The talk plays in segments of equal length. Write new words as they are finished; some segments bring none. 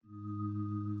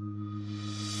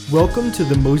Welcome to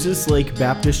the Moses Lake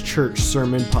Baptist Church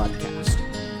Sermon Podcast.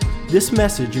 This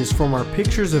message is from our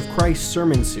Pictures of Christ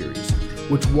sermon series,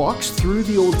 which walks through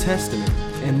the Old Testament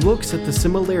and looks at the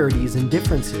similarities and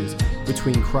differences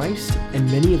between Christ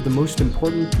and many of the most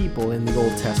important people in the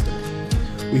Old Testament.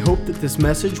 We hope that this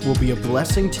message will be a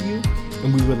blessing to you,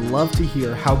 and we would love to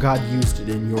hear how God used it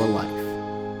in your life.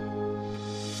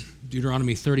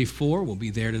 Deuteronomy 34 will be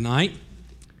there tonight.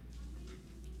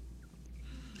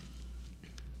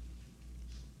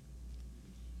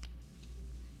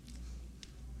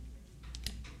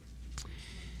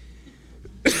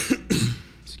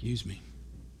 Excuse me.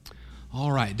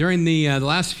 All right. During the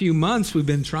last few months, we've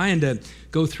been trying to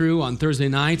go through on Thursday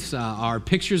nights our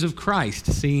Pictures of Christ,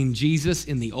 seeing Jesus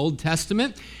in the Old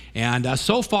Testament. And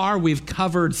so far, we've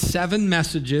covered 7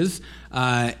 messages,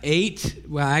 9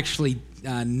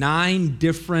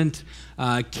 different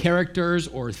characters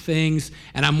or things.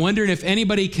 And I'm wondering if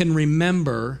anybody can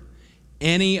remember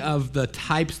any of the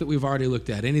types that we've already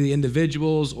looked at, any of the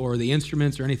individuals or the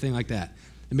instruments or anything like that.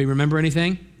 Anybody remember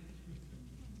anything?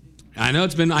 I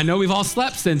know we've all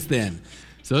slept since then,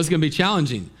 so it's going to be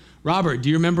challenging. Robert, do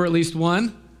you remember at least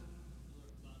one?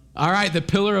 All right, the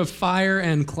pillar of fire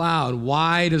and cloud.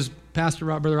 Why does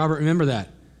Brother Robert remember that?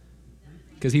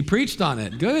 Because he preached on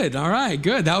it. Good, all right,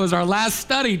 good. That was our last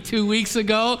study 2 weeks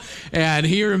ago, and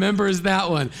he remembers that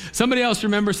one. Somebody else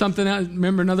remember something else?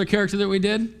 Remember another character that we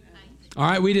did? All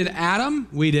right, we did Adam,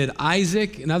 we did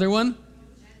Isaac, another one?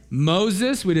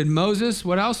 Moses, we did Moses.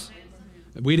 What else?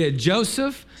 We did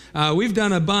Joseph. We've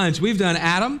done a bunch. We've done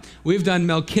Adam. We've done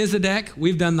Melchizedek.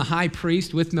 We've done the high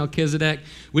priest with Melchizedek.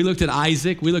 We looked at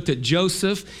Isaac. We looked at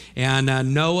Joseph and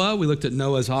Noah. We looked at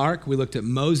Noah's Ark. We looked at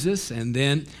Moses. And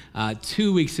then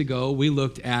 2 weeks ago, we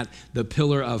looked at the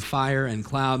pillar of fire and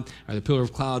cloud, or the pillar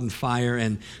of cloud and fire.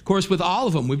 And of course, with all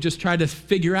of them, we've just tried to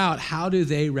figure out how do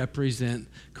they represent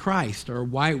Christ, or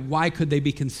why could they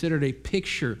be considered a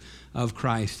picture of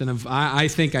Christ. And I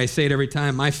think I say it every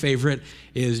time, my favorite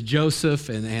is Joseph,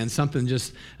 and something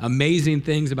just amazing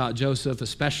things about Joseph,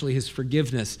 especially his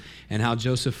forgiveness and how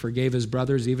Joseph forgave his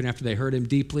brothers even after they hurt him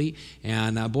deeply.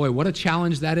 And boy, what a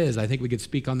challenge that is. I think we could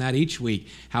speak on that each week,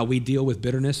 how we deal with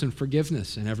bitterness and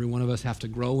forgiveness, and every one of us have to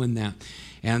grow in that.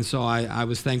 And so I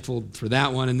was thankful for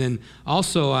that one. And then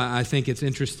also I think it's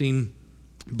interesting,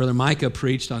 Brother Micah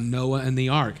preached on Noah and the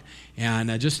ark,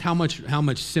 and just how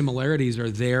much similarities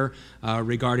are there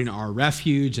regarding our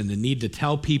refuge and the need to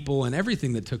tell people and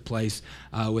everything that took place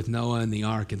with Noah and the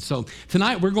ark. And so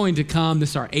tonight we're going to this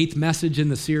is our 8th message in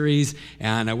the series,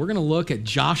 and we're going to look at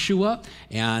Joshua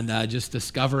and just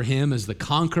discover him as the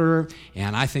conqueror,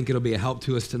 and I think it'll be a help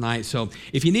to us tonight. So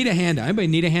if you need a handout, anybody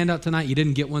need a handout tonight? You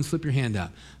didn't get one, slip your hand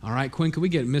up. All right, Quinn, can we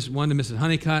get one to Mrs.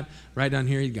 Honeycutt right down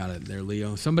here? You got it there,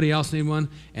 Leo. Somebody else need one?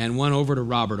 And one over to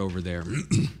Robert over there.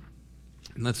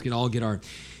 And let's get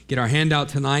our handout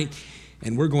tonight,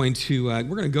 and we're going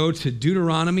to go to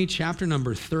Deuteronomy chapter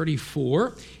number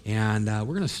 34, and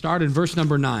we're going to start in verse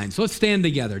number 9. So let's stand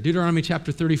together. Deuteronomy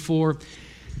chapter 34.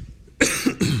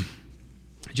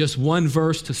 Just one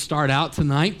verse to start out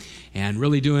tonight, and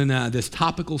really doing this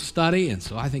topical study, and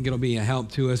so I think it'll be a help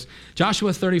to us.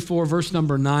 Joshua 34, verse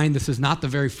number 9. This is not the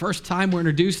very first time we're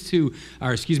introduced to,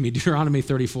 Deuteronomy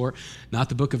 34, not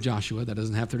the book of Joshua, that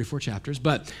doesn't have 34 chapters,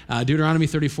 but Deuteronomy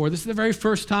 34. This is the very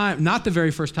first time, not the very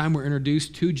first time we're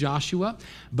introduced to Joshua,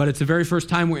 but it's the very first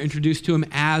time we're introduced to him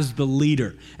as the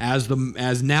leader, as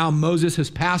now Moses has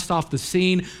passed off the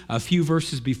scene a few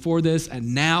verses before this,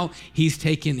 and now he's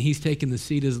taken the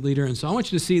seat as leader. And so I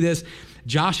want you to see this.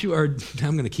 I'm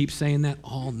going to keep saying that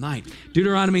all night.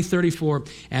 Deuteronomy 34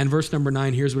 and verse number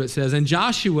 9, here's what it says. And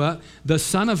Joshua, the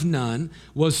son of Nun,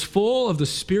 was full of the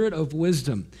spirit of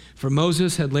wisdom, for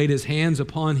Moses had laid his hands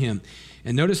upon him.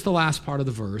 And notice the last part of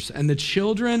the verse. And the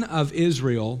children of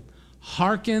Israel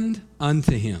hearkened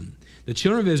unto him. The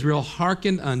children of Israel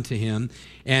hearkened unto him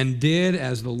and did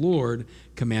as the Lord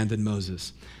commanded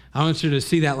Moses. I want you to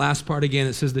see that last part again.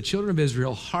 It says, the children of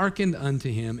Israel hearkened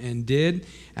unto him and did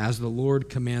as the Lord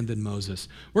commanded Moses.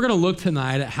 We're going to look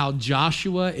tonight at how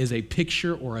Joshua is a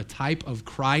picture or a type of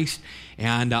Christ,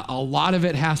 and a lot of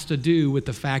it has to do with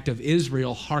the fact of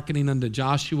Israel hearkening unto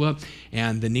Joshua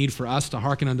and the need for us to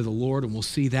hearken unto the Lord, and we'll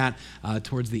see that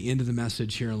towards the end of the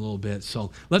message here in a little bit.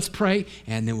 So let's pray,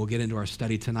 and then we'll get into our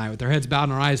study tonight. With our heads bowed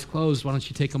and our eyes closed, why don't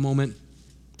you take a moment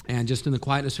and just in the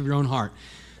quietness of your own heart,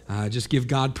 just give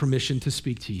God permission to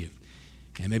speak to you.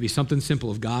 And maybe something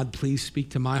simple of, God, please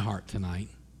speak to my heart tonight.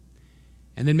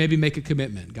 And then maybe make a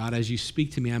commitment. God, as you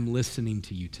speak to me, I'm listening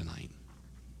to you tonight.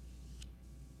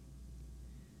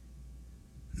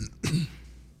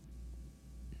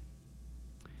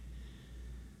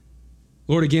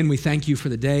 Lord, again, we thank you for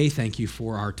the day. Thank you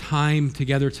for our time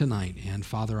together tonight. And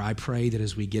Father, I pray that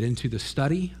as we get into the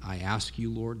study, I ask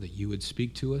you, Lord, that you would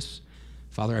speak to us.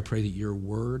 Father, I pray that your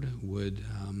word would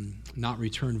not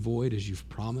return void as you've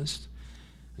promised.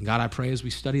 And God, I pray as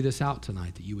we study this out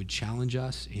tonight that you would challenge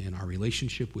us in our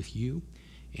relationship with you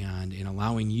and in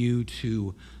allowing you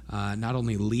to not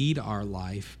only lead our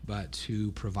life, but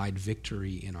to provide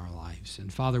victory in our lives.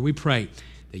 And Father, we pray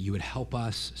that you would help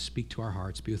us, speak to our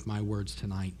hearts, be with my words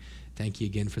tonight. Thank you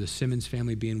again for the Simmons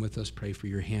family being with us. Pray for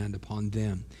your hand upon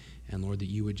them. And Lord, that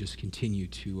you would just continue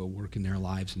to work in their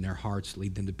lives and their hearts,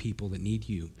 lead them to people that need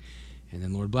you. And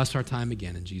then, Lord, bless our time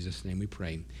again. In Jesus' name we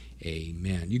pray.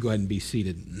 Amen. You go ahead and be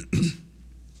seated.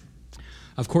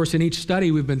 Of course, in each study,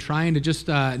 we've been trying to just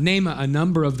name a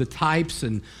number of the types,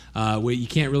 and you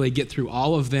can't really get through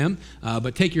all of them,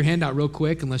 but take your handout real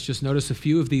quick, and let's just notice a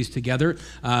few of these together.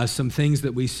 Some things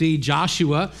that we see.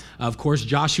 Joshua, of course,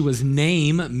 Joshua's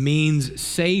name means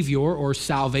Savior or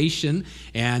salvation,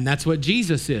 and that's what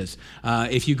Jesus is.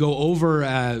 If you go over,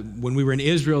 when we were in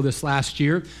Israel this last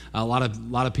year, a lot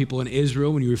of people in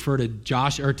Israel, when you refer to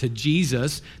to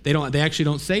Jesus, they actually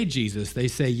don't say Jesus. They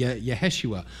say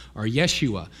Yeshua or Yeshua,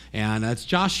 and that's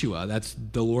Joshua. That's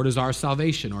the Lord is our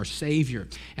salvation, our Savior.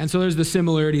 And so there's the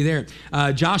similarity there.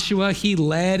 Joshua, he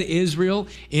led Israel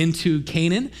into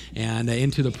Canaan and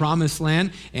into the Promised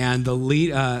Land, and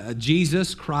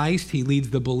Jesus Christ, he leads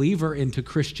the believer into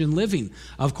Christian living.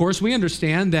 Of course, we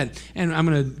understand that, and I'm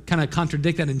going to kind of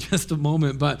contradict that in just a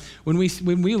moment, but when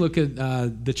we look at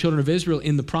the children of Israel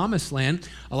in the Promised Land,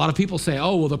 a lot of people say,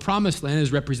 oh, well, the Promised Land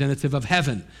is representative of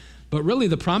heaven. But really,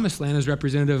 the Promised Land is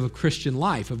representative of Christian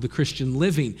life, of the Christian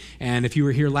living. And if you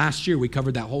were here last year, we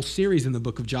covered that whole series in the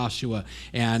book of Joshua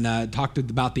and talked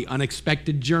about the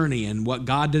unexpected journey and what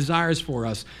God desires for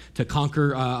us to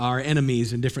conquer our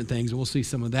enemies and different things. And we'll see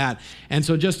some of that. And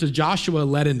so just as Joshua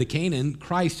led into Canaan,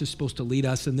 Christ is supposed to lead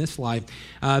us in this life.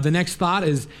 The next thought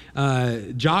is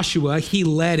Joshua, he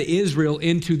led Israel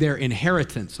into their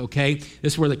inheritance, okay?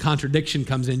 This is where the contradiction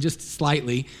comes in just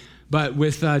slightly. But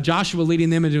with Joshua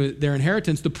leading them into their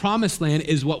inheritance, the Promised Land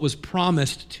is what was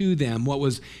promised to them, what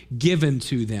was given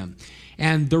to them.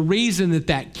 And the reason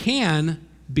that can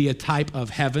be a type of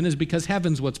heaven is because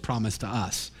heaven's what's promised to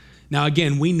us. Now,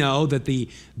 again, we know that the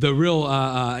real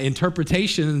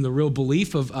interpretation and the real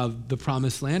belief of the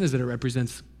Promised Land is that it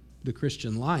represents the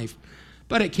Christian life.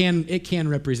 But it can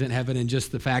represent heaven in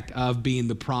just the fact of being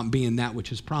that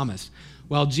which is promised.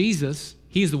 Well, Jesus,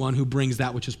 he's the one who brings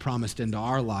that which is promised into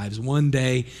our lives. One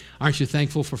day, aren't you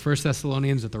thankful for 1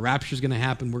 Thessalonians that the rapture is going to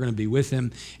happen? We're going to be with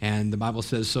him. And the Bible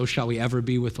says, so shall we ever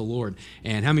be with the Lord.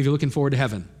 And how many of you are looking forward to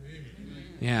heaven?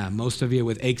 Yeah, most of you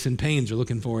with aches and pains are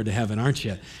looking forward to heaven, aren't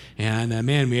you? And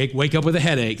man, we wake up with a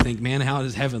headache, think, man, how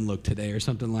does heaven look today, or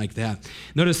something like that.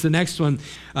 Notice the next one,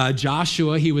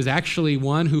 Joshua, he was actually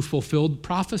one who fulfilled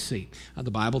prophecy. The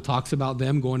Bible talks about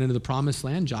them going into the Promised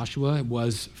Land. Joshua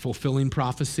was fulfilling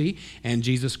prophecy, and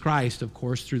Jesus Christ, of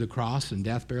course, through the cross and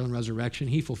death, burial, and resurrection,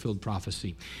 he fulfilled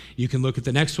prophecy. You can look at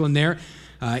the next one there.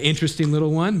 Interesting little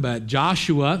one, but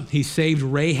Joshua, he saved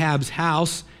Rahab's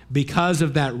house because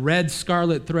of that red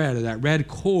scarlet thread or that red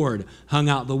cord hung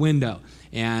out the window.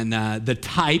 And the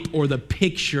type or the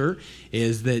picture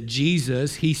is that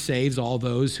Jesus, he saves all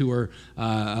those who are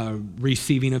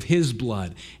receiving of his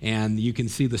blood. And you can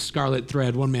see the scarlet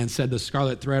thread. One man said the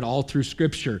scarlet thread all through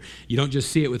Scripture. You don't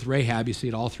just see it with Rahab, you see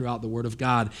it all throughout the Word of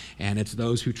God. And it's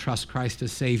those who trust Christ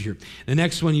as Savior. The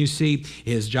next one you see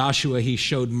is Joshua. He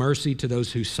showed mercy to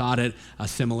those who sought it, a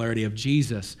similarity of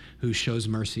Jesus, who shows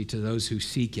mercy to those who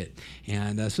seek it.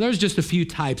 And so there's just a few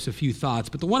types, a few thoughts.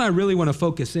 But the one I really want to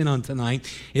focus in on tonight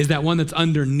is that one that's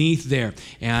underneath there.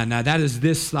 And that is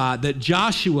this thought, that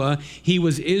Joshua, he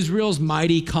was Israel's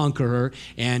mighty conqueror,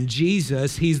 and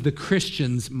Jesus, he's the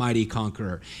Christian's mighty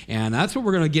conqueror. And that's what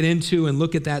we're going to get into and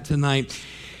look at that tonight.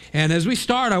 And as we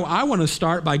start, I want to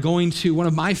start by going to one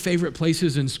of my favorite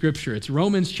places in Scripture. It's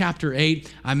Romans chapter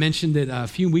 8. I mentioned it a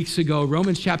few weeks ago.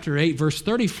 Romans chapter 8, verse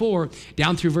 34,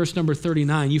 down through verse number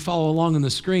 39. You follow along on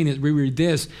the screen as we read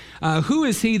this. Who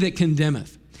is he that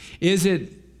condemneth?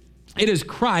 It is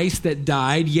Christ that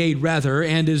died, yea, rather,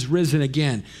 and is risen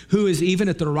again, who is even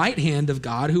at the right hand of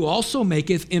God, who also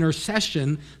maketh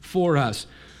intercession for us.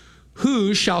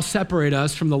 Who shall separate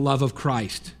us from the love of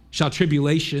Christ? Shall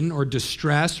tribulation or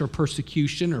distress or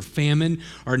persecution or famine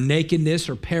or nakedness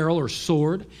or peril or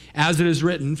sword? As it is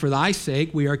written, for thy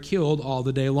sake we are killed all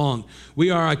the day long. We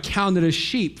are accounted as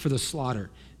sheep for the slaughter.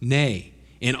 Nay,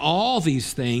 in all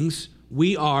these things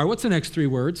we are, what's the next three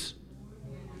words?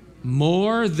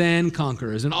 More than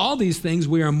conquerors. In all these things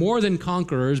we are more than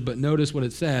conquerors, but notice what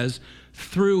it says,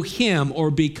 through him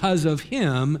or because of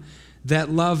him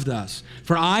that loved us.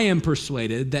 For I am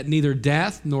persuaded that neither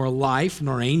death, nor life,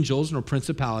 nor angels, nor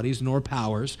principalities, nor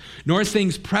powers, nor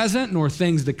things present, nor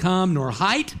things to come, nor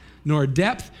height, nor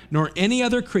depth, nor any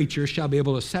other creature shall be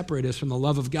able to separate us from the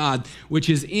love of God, which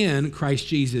is in Christ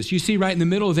Jesus. You see right in the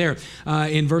middle there,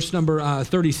 in verse number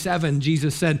 37,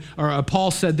 Jesus said, or Paul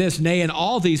said this, nay, in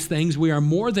all these things we are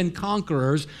more than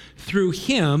conquerors through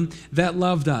him that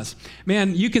loved us.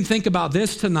 Man, you can think about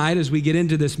this tonight as we get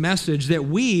into this message, that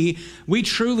we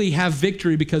truly have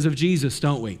victory because of Jesus,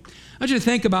 don't we? I want you to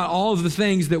think about all of the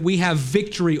things that we have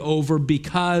victory over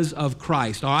because of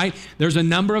Christ, all right? There's a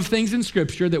number of things in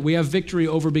Scripture that we have victory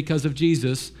over because of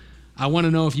Jesus. I want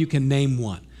to know if you can name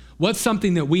one. What's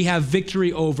something that we have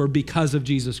victory over because of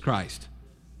Jesus Christ?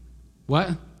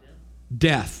 What?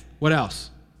 Death. What else?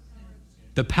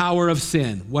 The power of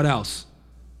sin. What else?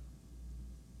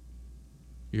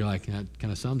 You're like, that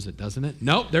kind of sums it, doesn't it?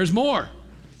 Nope, there's more.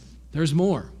 There's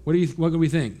more. What do we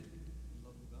think?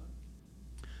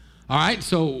 All right,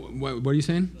 so what are you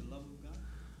saying? The love of God.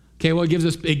 Okay, well,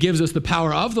 it gives us the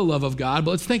power of the love of God,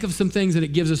 but let's think of some things that it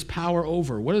gives us power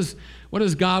over. What is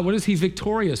he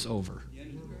victorious over?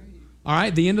 All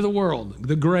right, the end of the world,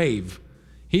 the grave.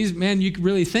 You can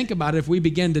really think about it. If we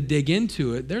begin to dig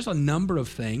into it, there's a number of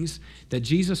things that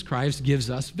Jesus Christ gives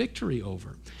us victory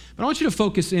over. But I want you to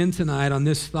focus in tonight on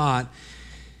this thought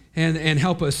and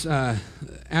help us,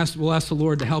 we'll ask the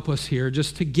Lord to help us here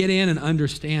just to get in and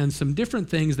understand some different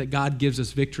things that God gives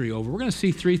us victory over. We're going to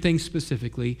see three things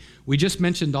specifically. We just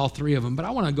mentioned all three of them, but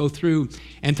I want to go through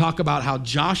and talk about how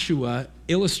Joshua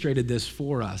illustrated this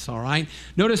for us, all right?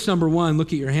 Notice number one,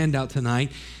 look at your handout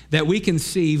tonight, that we can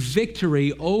see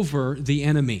victory over the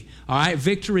enemy, all right?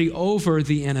 Victory over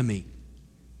the enemy.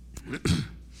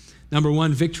 Number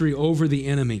one, victory over the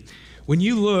enemy. When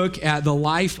you look at the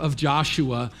life of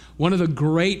Joshua, one of the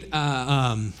great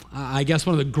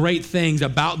things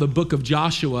about the book of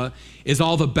Joshua is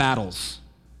all the battles.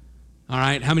 All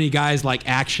right, how many guys like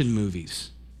action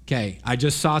movies? Okay, I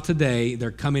just saw today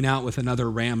they're coming out with another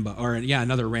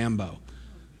Rambo.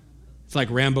 It's like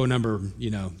Rambo number,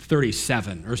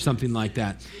 37 or something like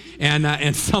that.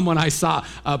 And someone I saw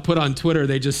put on Twitter,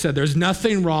 they just said, there's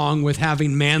nothing wrong with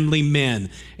having manly men.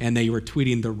 And they were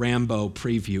tweeting the Rambo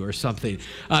preview or something.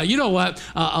 You know what?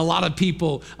 A lot of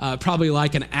people probably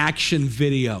like an action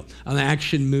video, an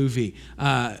action movie.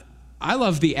 I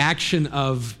love the action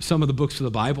of some of the books of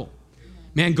the Bible.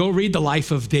 Man, go read the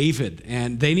life of David,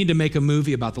 and they need to make a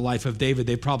movie about the life of David.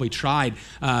 They probably tried,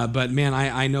 but man,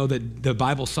 I know that the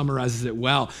Bible summarizes it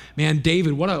well. Man,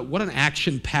 David, what an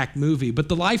action-packed movie. But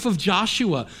the life of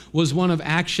Joshua was one of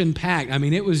action-packed. I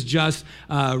mean, it was just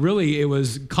it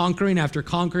was conquering after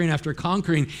conquering after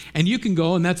conquering. And you can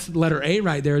go, and that's letter A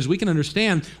right there, as we can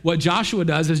understand what Joshua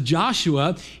does is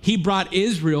he brought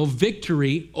Israel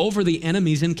victory over the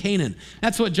enemies in Canaan.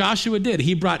 That's what Joshua did.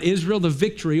 He brought Israel the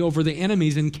victory over the enemies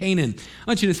in Canaan.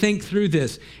 I want you to think through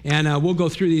this, and we'll go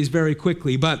through these very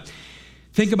quickly, but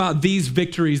think about these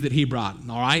victories that he brought,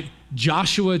 all right?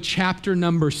 Joshua chapter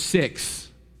number 6.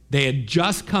 They had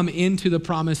just come into the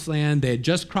promised land. They had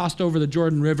just crossed over the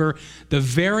Jordan River. The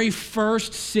very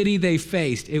first city they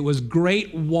faced, it was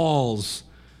great walls.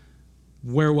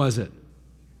 Where was it?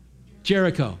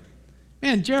 Jericho.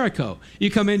 Man, Jericho.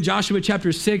 You come in Joshua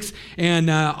chapter 6, and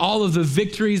all of the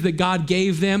victories that God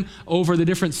gave them over the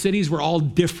different cities were all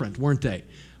different, weren't they?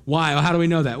 Why? Well, how do we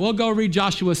know that? Well, go read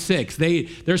Joshua 6.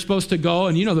 They're supposed to go,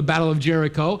 and the Battle of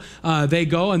Jericho. They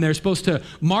go, and they're supposed to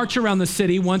march around the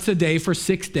city once a day for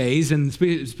 6 days, and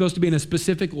it's supposed to be in a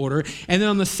specific order. And then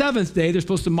on the seventh day, they're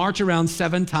supposed to march around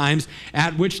 7 times,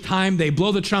 at which time they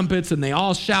blow the trumpets, and they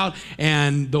all shout,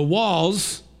 and the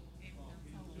walls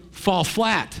fall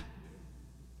flat.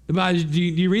 Do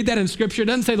you read that in Scripture? It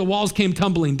doesn't say the walls came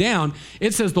tumbling down.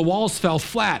 It says the walls fell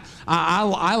flat.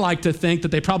 I like to think that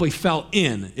they probably fell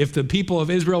in. If the people of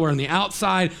Israel were on the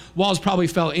outside, walls probably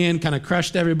fell in, kind of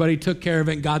crushed everybody, took care of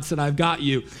it, and God said, I've got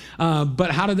you.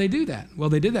 But how did they do that? Well,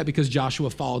 they did that because Joshua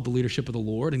followed the leadership of the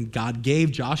Lord, and God gave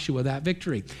Joshua that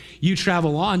victory. You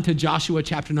travel on to Joshua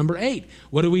chapter number 8.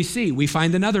 What do we see? We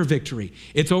find another victory.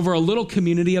 It's over a little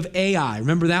community of Ai.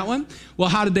 Remember that one? Well,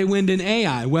 how did they win in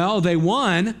Ai? Well, they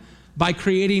won by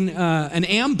creating an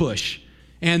ambush.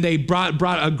 And they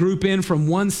brought a group in from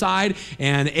one side,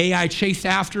 and Ai chased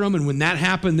after them. And when that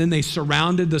happened, then they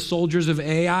surrounded the soldiers of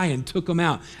Ai and took them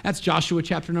out. That's Joshua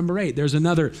chapter number 8. There's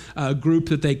another group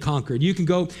that they conquered. You can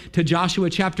go to Joshua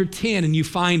chapter 10, and you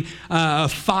find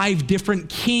 5 different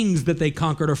kings that they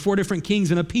conquered, or 4 different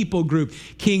kings in a people group.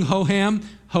 King Hoham.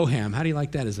 How do you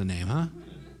like that as a name, huh?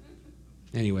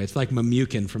 Anyway, it's like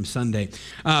Mamukin from Sunday.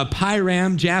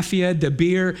 Piram, Japhia,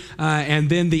 Debir, and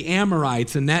then the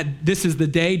Amorites. And this is the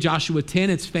day, Joshua 10,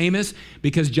 it's famous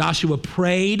because Joshua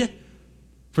prayed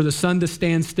for the sun to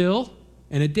stand still,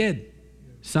 and it did.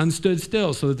 Sun stood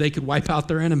still so that they could wipe out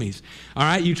their enemies. All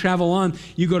right, you travel on.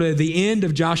 You go to the end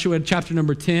of Joshua chapter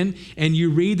number 10, and you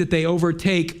read that they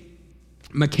overtake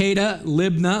Makkedah,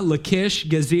 Libnah, Lachish,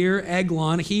 Gezer,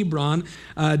 Eglon, Hebron,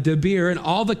 Debir, and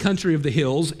all the country of the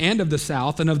hills and of the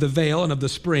south and of the vale and of the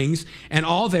springs, and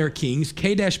all their kings,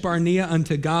 Kadesh Barnea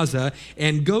unto Gaza,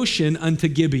 and Goshen unto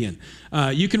Gibeon.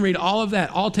 You can read all of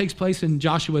that. All takes place in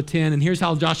Joshua 10, and here's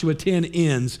how Joshua 10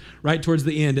 ends, right towards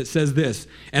the end. It says this,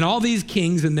 "And all these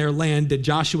kings in their land did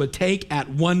Joshua take at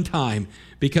one time,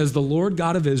 because the Lord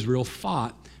God of Israel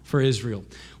fought for Israel."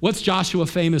 What's Joshua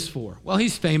famous for? Well,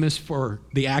 he's famous for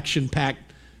the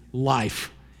action-packed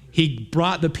life. He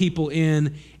brought the people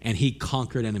in and he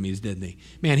conquered enemies, didn't he?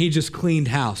 Man, he just cleaned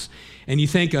house. And you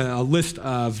think a list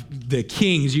of the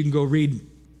kings, you can go read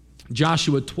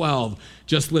Joshua 12,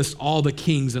 just lists all the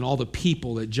kings and all the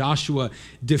people that Joshua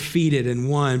defeated and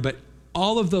won. But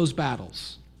all of those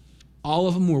battles, all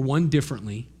of them were won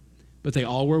differently, but they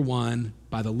all were won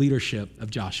by the leadership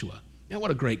of Joshua. Man, what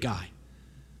a great guy.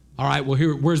 All right, well,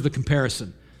 where's the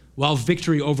comparison? Well,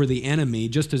 victory over the enemy,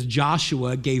 just as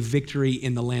Joshua gave victory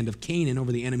in the land of Canaan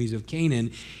over the enemies of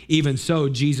Canaan, even so,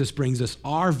 Jesus brings us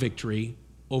our victory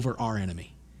over our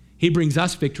enemy. He brings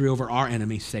us victory over our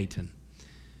enemy, Satan.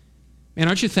 Man,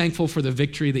 aren't you thankful for the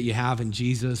victory that you have in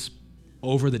Jesus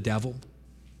over the devil?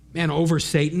 Man, over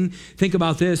Satan. Think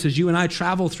about this. As you and I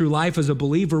travel through life as a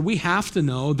believer, we have to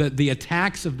know that the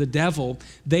attacks of the devil,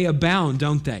 they abound,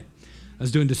 don't they? I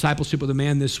was doing discipleship with a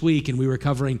man this week, and we were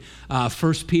covering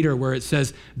 1 Peter, where it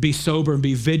says, "Be sober and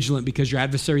be vigilant, because your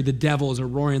adversary, the devil, is a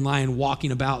roaring lion,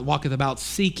 walketh about,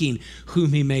 seeking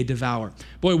whom he may devour."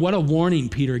 Boy, what a warning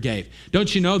Peter gave.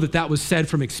 Don't you know that was said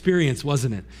from experience,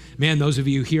 wasn't it? Man, those of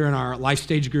you here in our life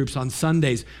stage groups on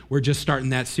Sundays, we're just starting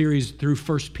that series through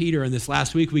 1 Peter, and this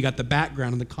last week we got the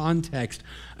background and the context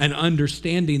and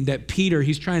understanding that Peter,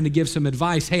 he's trying to give some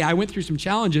advice. Hey, I went through some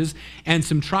challenges and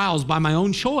some trials by my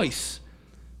own choice.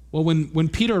 Well, when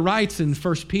Peter writes in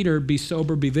 1 Peter, "Be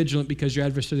sober, be vigilant, because your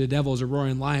adversary the devil is a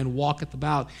roaring lion, walketh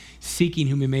about, seeking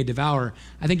whom he may devour,"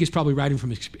 I think he's probably writing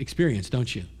from experience,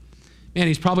 don't you? Man,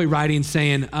 he's probably writing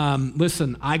saying,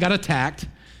 listen, I got attacked.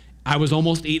 I was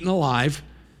almost eaten alive,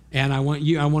 and I want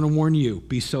to warn you,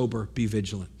 be sober, be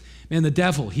vigilant. Man, the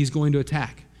devil, he's going to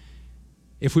attack.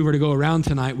 If we were to go around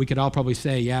tonight, we could all probably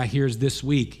say, yeah, here's this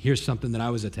week, here's something that I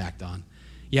was attacked on.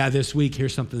 Yeah, this week,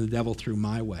 here's something the devil threw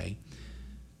my way.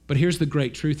 But here's the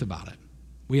great truth about it.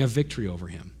 We have victory over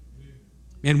him.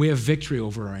 And we have victory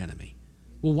over our enemy.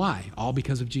 Well, why? All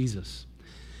because of Jesus.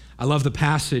 I love the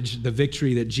passage, the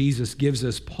victory that Jesus gives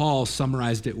us. Paul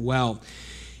summarized it well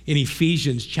in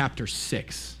Ephesians chapter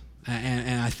 6.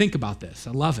 And I think about this.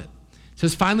 I love it. It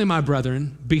says, "Finally, my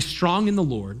brethren, be strong in the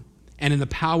Lord and in the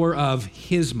power of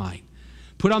his might.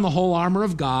 Put on the whole armor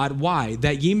of God." Why?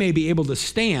 "That ye may be able to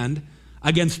stand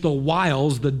against the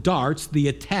wiles, the darts, the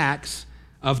attacks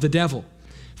of the devil.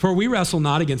 For we wrestle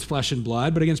not against flesh and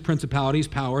blood, but against principalities,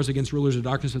 powers, against rulers of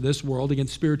darkness of this world,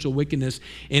 against spiritual wickedness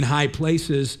in high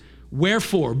places.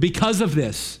 Wherefore, because of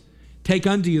this, take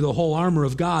unto you the whole armor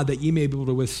of God, that ye may be able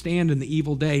to withstand in the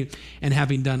evil day, and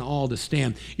having done all to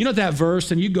stand." You know that verse,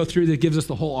 and you go through that gives us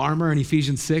the whole armor in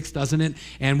Ephesians 6, doesn't it?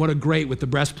 And what a great, with the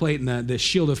breastplate and the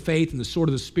shield of faith and the sword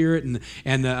of the Spirit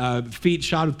and the feet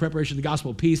shod with preparation of the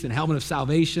gospel of peace and helmet of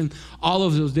salvation, all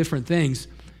of those different things.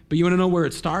 But you want to know where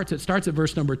it starts? It starts at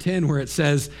verse number 10, where it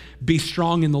says, "Be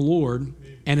strong in the Lord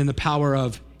and in the power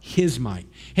of his might."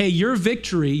 Hey, your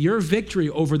victory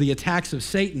over the attacks of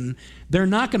Satan, they're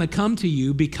not going to come to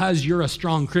you because you're a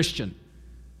strong Christian.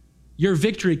 Your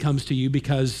victory comes to you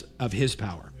because of his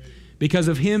power, because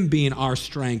of him being our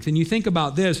strength. And you think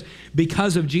about this,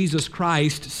 because of Jesus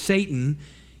Christ, Satan,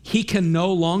 he can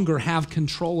no longer have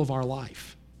control of our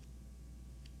life.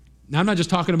 Now, I'm not just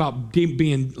talking about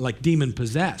being like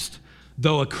demon-possessed,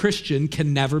 though a Christian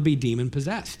can never be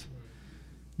demon-possessed.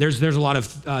 There's a lot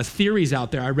of theories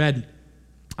out there. I read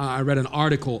an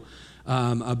article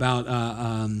about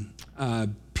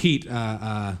Pete,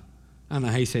 I don't know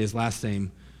how you say his last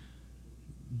name,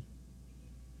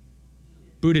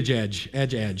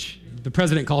 Buttigieg, The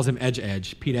president calls him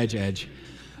Edge, Pete Edge,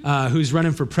 who's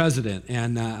running for president.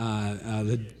 And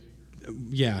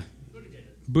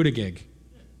Buttigieg.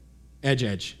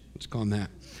 Edge. Let's call him that.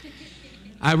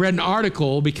 I read an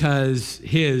article because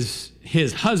his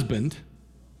husband,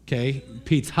 okay,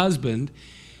 Pete's husband's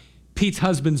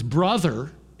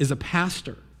brother is a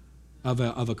pastor of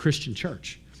a Christian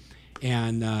church.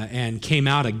 and came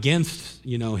out against,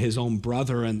 his own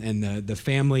brother and the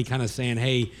family, kind of saying,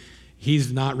 hey,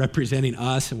 he's not representing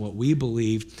us and what we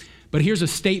believe. But here's a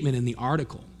statement in the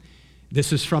article.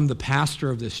 This is from the pastor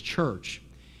of this church.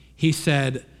 He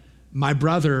said, my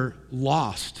brother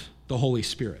lost the Holy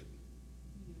Spirit.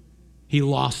 He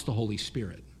lost the Holy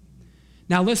Spirit.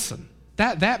 Now listen,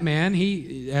 that man,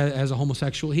 he, as a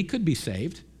homosexual, he could be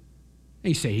saved. And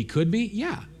you say he could be?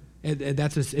 Yeah.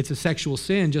 It's a sexual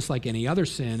sin just like any other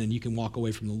sin, and you can walk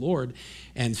away from the Lord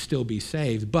and still be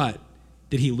saved. But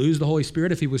did he lose the Holy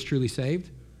Spirit if he was truly saved?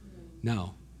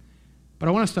 No. But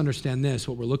I want us to understand this.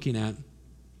 What we're looking at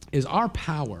is our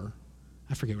power.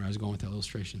 I forget where I was going with that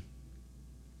illustration.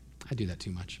 I do that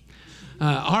too much.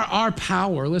 Our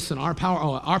power, listen, our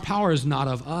power is not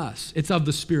of us. It's of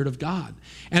the Spirit of God.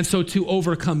 And so to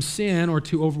overcome sin, or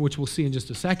which we'll see in just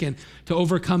a second, to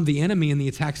overcome the enemy and the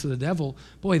attacks of the devil,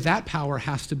 boy, that power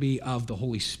has to be of the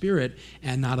Holy Spirit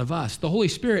and not of us. The Holy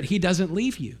Spirit, he doesn't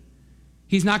leave you.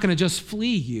 He's not going to just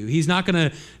flee you. He's not going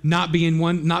to not be in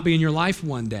your life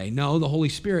one day. No, the Holy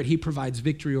Spirit, he provides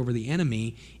victory over the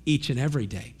enemy each and every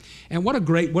day. And what a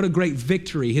great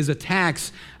victory. His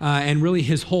attacks and really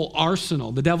his whole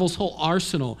arsenal, the devil's whole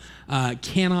arsenal,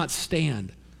 cannot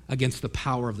stand against the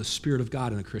power of the Spirit of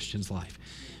God in a Christian's life.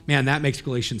 Man, that makes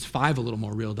Galatians 5 a little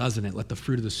more real, doesn't it? Let the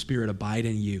fruit of the Spirit abide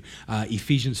in you.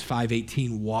 Ephesians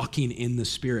 5:18, walking in the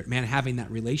Spirit. Man, having that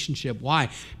relationship. Why?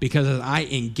 Because as I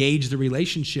engage the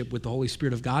relationship with the Holy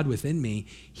Spirit of God within me,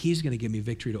 he's going to give me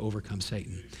victory to overcome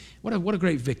Satan. What a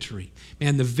great victory.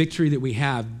 Man, the victory that we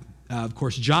have. Of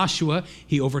course, Joshua,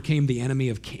 he overcame the enemy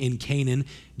in Canaan.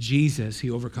 Jesus,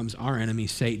 he overcomes our enemy,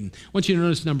 Satan. I want you to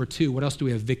notice number 2, what else do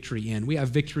we have victory in? We have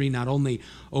victory not only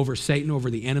over Satan, over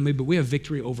the enemy, but we have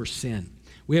victory over sin.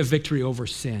 We have victory over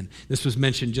sin. This was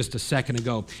mentioned just a second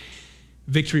ago.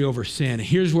 Victory over sin.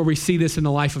 Here's where we see this in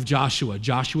the life of Joshua.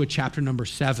 Joshua chapter number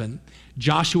 7.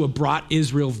 Joshua brought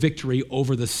Israel victory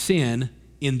over the sin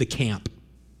in the camp.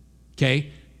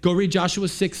 Okay? Go read Joshua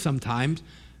 6 sometimes.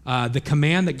 The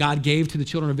command that God gave to the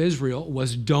children of Israel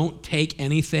was don't take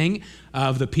anything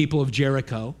of the people of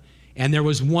Jericho. And there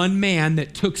was one man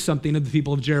that took something of the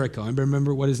people of Jericho. Anybody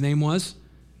remember what his name was?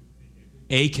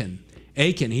 Achan.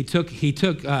 He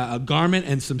took a garment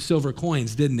and some silver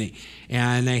coins, didn't he?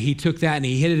 And he took that and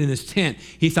he hid it in his tent.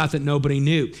 He thought that nobody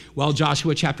knew. Well,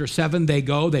 Joshua chapter 7, they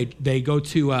go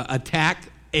to attack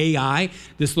Ai,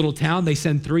 this little town. They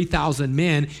send 3,000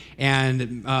 men,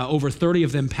 and over 30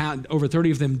 of them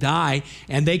die,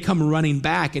 and they come running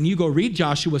back. And you go read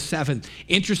Joshua 7.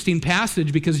 Interesting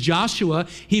passage, because Joshua,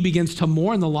 he begins to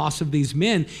mourn the loss of these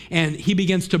men, and he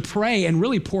begins to pray and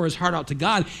really pour his heart out to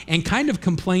God and kind of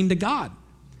complain to God.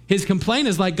 His complaint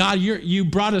is like, God, you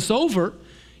brought us over,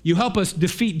 you help us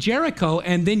defeat Jericho,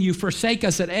 and then you forsake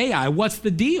us at Ai. What's the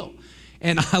deal?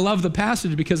 And I love the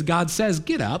passage because God says,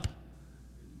 get up.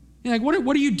 You're like,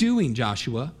 what are you doing,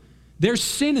 Joshua? There's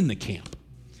sin in the camp.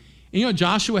 And you know what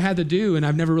Joshua had to do, and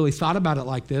I've never really thought about it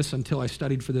like this until I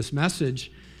studied for this message.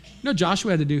 You know what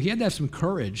Joshua had to do? He had to have some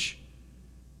courage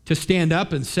to stand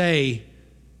up and say,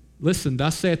 listen,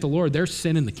 thus saith the Lord, there's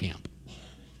sin in the camp.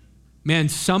 Man,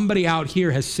 somebody out here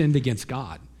has sinned against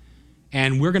God.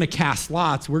 And we're going to cast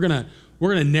lots. We're going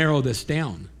to narrow this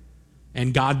down.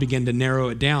 And God began to narrow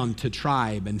it down to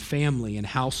tribe and family and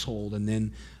household, and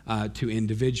then to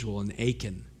individual and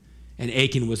Achan. And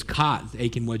Achan was caught.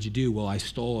 Achan, what'd you do? Well, I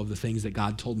stole of the things that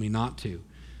God told me not to.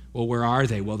 Well, where are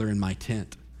they? Well, they're in my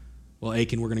tent. Well,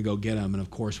 Achan, we're going to go get them. And of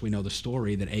course, we know the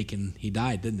story that Achan, he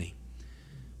died, didn't he?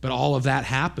 But all of that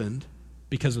happened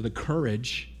because of the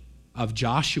courage of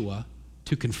Joshua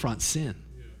to confront sin.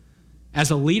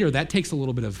 As a leader, that takes a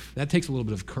little bit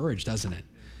of courage, doesn't it?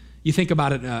 You think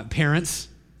about it, parents.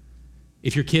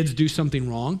 If your kids do something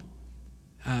wrong,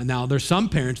 now there's some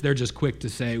parents, they're just quick to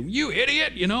say, you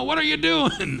idiot, what are you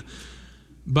doing?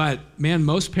 But man,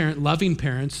 most loving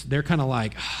parents, they're kind of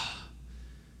like,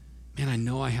 man, I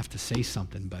know I have to say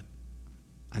something, but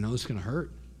I know this is going to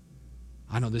hurt.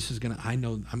 I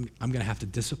know I'm going to have to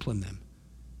discipline them.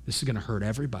 This is going to hurt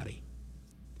everybody.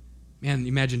 Man,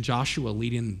 imagine Joshua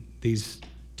leading these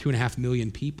 2.5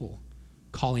 million people,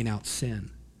 calling out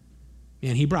sin.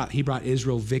 Man, he brought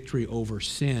Israel victory over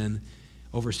sin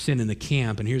in the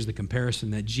camp. And here's the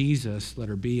comparison that Jesus,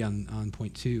 letter B on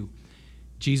point 2,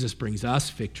 Jesus brings us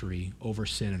victory over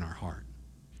sin in our heart.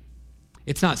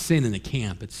 It's not sin in the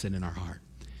camp, it's sin in our heart.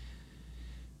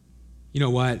 You know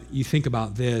what? You think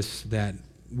about this, that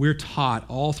we're taught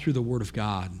all through the Word of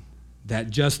God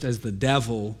that just as the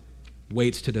devil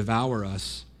waits to devour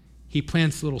us, he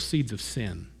plants little seeds of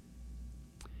sin.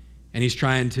 And he's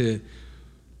trying to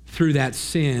through that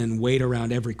sin, wait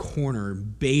around every corner,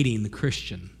 baiting the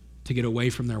Christian to get away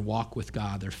from their walk with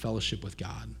God, their fellowship with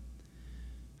God.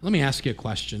 Let me ask you a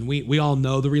question. We all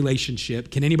know the relationship.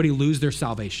 Can anybody lose their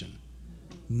salvation?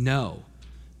 No.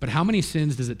 But how many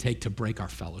sins does it take to break our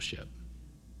fellowship?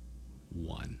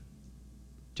 One.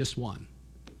 Just one.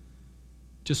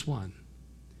 Just one.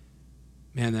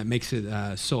 Man, that makes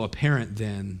it so apparent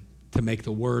then to make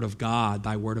the word of God,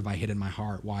 thy word have I hid in my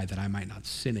heart. Why? That I might not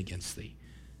sin against thee.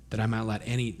 That I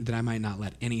might not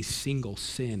let any single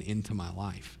sin into my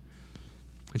life.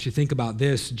 But you think about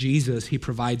this, Jesus, he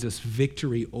provides us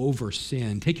victory over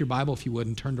sin. Take your Bible, if you would,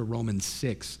 and turn to Romans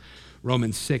 6.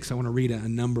 Romans 6, I want to read a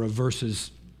number of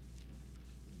verses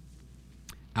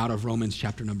out of Romans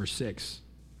chapter number 6.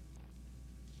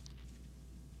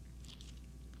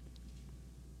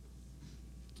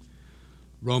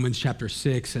 Romans chapter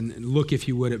 6, and look, if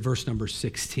you would, at verse number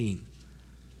 16.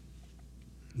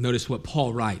 Notice what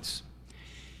Paul writes.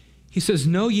 He says,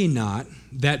 know ye not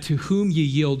that to whom ye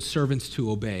yield servants to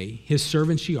obey, his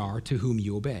servants ye are to whom ye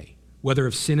obey, whether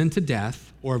of sin unto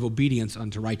death or of obedience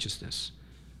unto righteousness.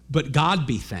 But God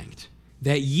be thanked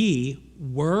that ye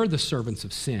were the servants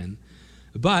of sin,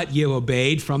 but ye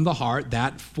obeyed from the heart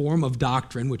that form of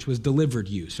doctrine which was delivered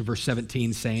you. So verse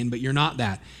 17 saying, but you're not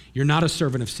that. You're not a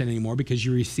servant of sin anymore because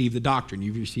you received the doctrine.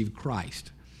 You've received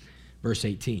Christ. Verse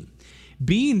 18.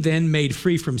 Being then made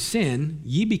free from sin,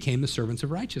 ye became the servants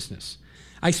of righteousness.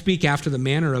 I speak after the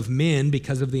manner of men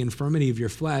because of the infirmity of your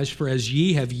flesh. For as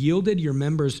ye have yielded your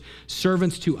members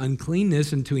servants to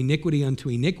uncleanness and to iniquity unto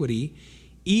iniquity,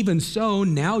 even so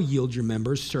now yield your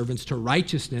members servants to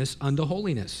righteousness unto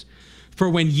holiness. For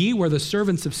when ye were the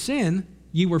servants of sin,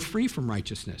 ye were free from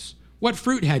righteousness. What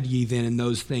fruit had ye then in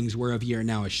those things whereof ye are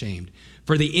now ashamed?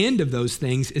 For the end of those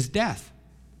things is death.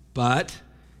 But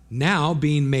now,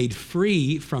 being made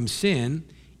free from sin,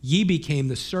 ye became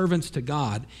the servants to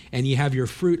God, and ye have your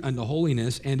fruit unto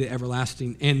holiness and to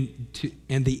everlasting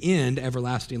and the end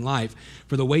everlasting life.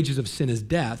 For the wages of sin is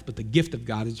death, but the gift of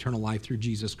God is eternal life through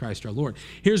Jesus Christ our Lord.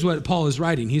 Here's what Paul is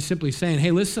writing. He's simply saying,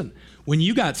 hey, listen, when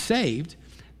you got saved,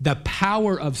 the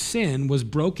power of sin was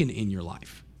broken in your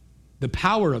life. The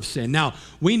power of sin. Now,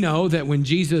 we know that when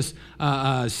Jesus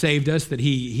saved us, that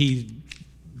he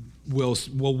will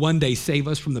one day save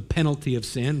us from the penalty of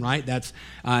sin, right? That's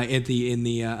in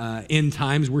the end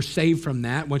times. We're saved from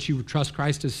that. Once you trust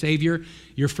Christ as Savior,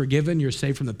 you're forgiven. You're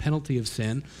saved from the penalty of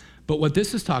sin. But what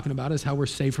this is talking about is how we're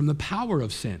saved from the power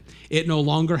of sin. It no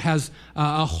longer has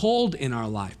a hold in our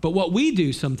life. But what we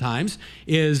do sometimes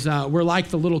is we're like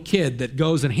the little kid that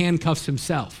goes and handcuffs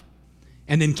himself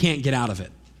and then can't get out of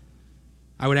it.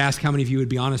 I would ask how many of you would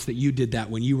be honest that you did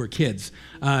that when you were kids.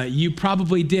 You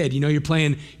probably did. You know, you're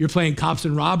playing cops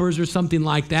and robbers or something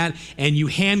like that, and you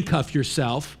handcuff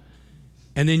yourself,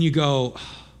 and then you go,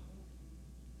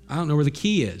 I don't know where the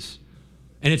key is.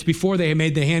 And it's before they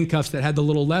made the handcuffs that had the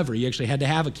little lever. You actually had to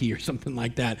have a key or something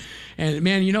like that. And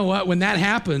man, you know what? When that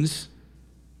happens,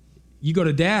 you go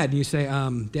to Dad and you say,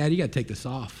 Dad, you got to take this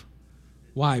off.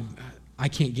 Why? I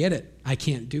can't get it. I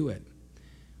can't do it.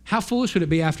 How foolish would it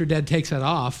be after Dad takes that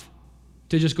off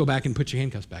to just go back and put your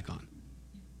handcuffs back on?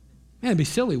 Man, it'd be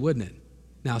silly, wouldn't it?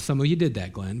 Now, some of you did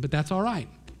that, Glenn, but that's all right.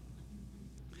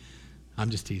 I'm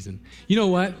just teasing. You know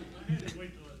what?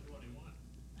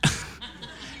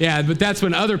 Yeah, but that's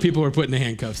when other people were putting the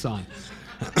handcuffs on.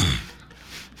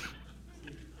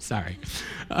 Sorry.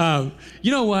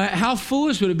 You know what? How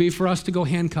foolish would it be for us to go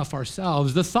handcuff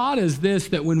ourselves? The thought is this,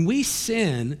 that when we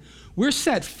sin, we're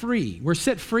set free. We're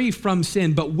set free from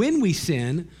sin. But when we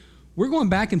sin, we're going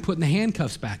back and putting the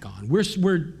handcuffs back on.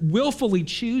 We're willfully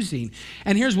choosing.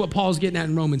 And here's what Paul's getting at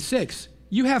in Romans 6.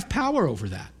 You have power over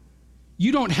that.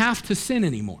 You don't have to sin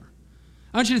anymore.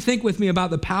 I want you to think with me about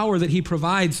the power that he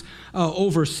provides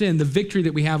over sin, the victory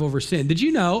that we have over sin. Did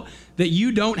you know that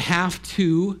you don't have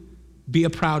to be a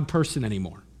proud person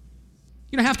anymore?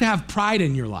 You don't have to have pride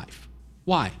in your life.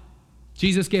 Why?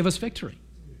 Jesus gave us victory.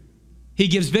 He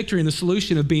gives victory in the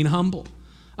solution of being humble.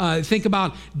 Think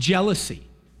about jealousy.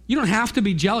 You don't have to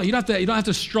be jealous. You don't have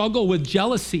to struggle with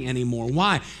jealousy anymore.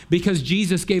 Why? Because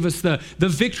Jesus gave us the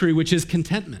victory, which is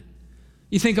contentment.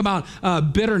 You think about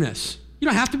bitterness. You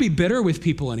don't have to be bitter with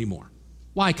people anymore.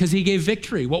 Why? Because he gave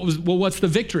victory. What's the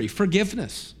victory?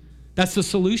 Forgiveness. That's the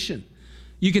solution.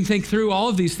 You can think through all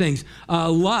of these things.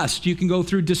 Lust, you can go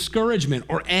through discouragement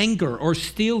or anger or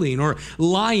stealing or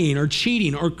lying or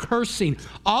cheating or cursing.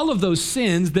 All of those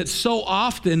sins that so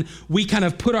often we kind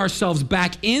of put ourselves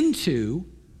back into.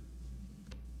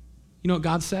 You know what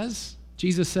God says?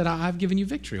 Jesus said, I've given you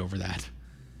victory over that.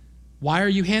 Why are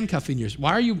you handcuffing yourself?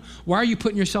 Why are you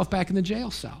putting yourself back in the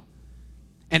jail cell?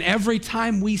 And every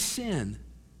time we sin,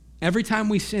 Every time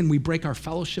we sin, we break our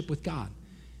fellowship with God.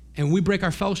 And when we break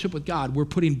our fellowship with God, we're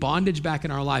putting bondage back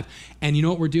in our life. And you know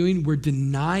what we're doing? We're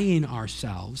denying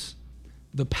ourselves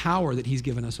the power that he's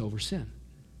given us over sin.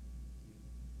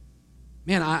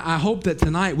 Man, I hope that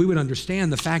tonight we would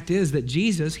understand the fact is that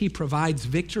Jesus, he provides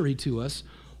victory to us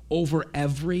over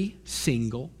every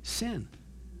single sin.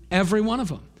 Every one of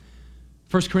them.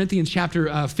 1 Corinthians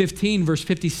chapter 15, verse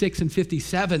 56 and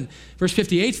 57. Verse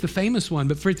 58 is the famous one,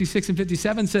 but 56 and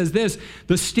 57 says this: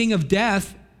 the sting of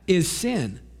death is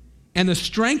sin, and the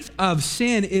strength of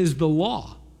sin is the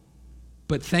law.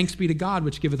 But thanks be to God,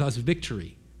 which giveth us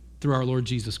victory through our Lord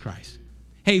Jesus Christ.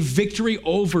 Hey, victory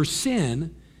over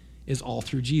sin is all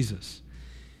through Jesus.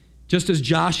 Just as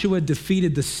Joshua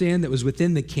defeated the sin that was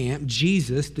within the camp,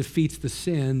 Jesus defeats the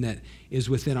sin that is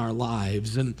within our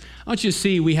lives. And I want you to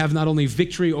see we have not only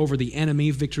victory over the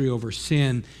enemy, victory over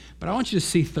sin, but I want you to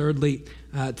see thirdly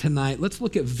tonight, let's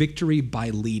look at victory by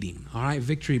leading. All right,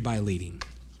 victory by leading.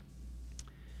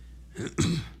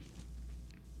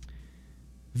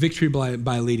 Victory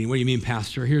by leading. What do you mean,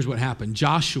 Pastor? Here's what happened.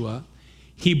 Joshua,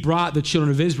 he brought the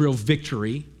children of Israel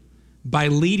victory by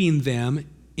leading them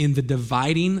in the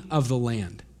dividing of the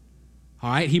land.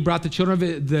 All right? He brought the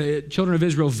children of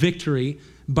Israel victory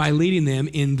by leading them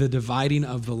in the dividing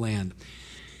of the land.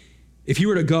 If you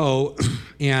were to go,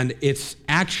 and it's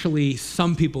actually,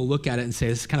 some people look at it and say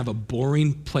this is kind of a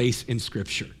boring place in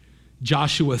Scripture.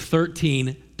 Joshua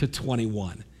 13 to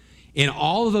 21. In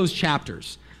all of those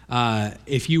chapters,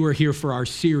 if you were here for our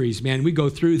series, man, we go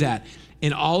through that.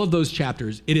 In all of those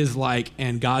chapters, it is like,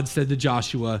 and God said to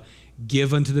Joshua,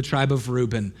 give unto the tribe of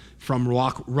Reuben from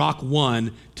rock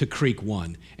 1 to creek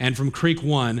 1, and from creek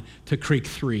 1 to creek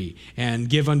 3, and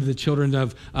give unto the children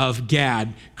of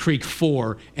Gad creek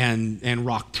 4 and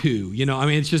rock 2. You know, I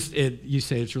mean, it's just, you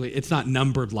say it's not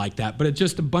numbered like that, but it's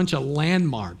just a bunch of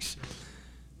landmarks.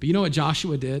 But you know what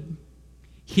Joshua did?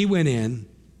 He went in,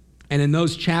 and in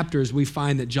those chapters, we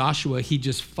find that Joshua, he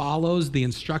just follows the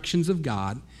instructions of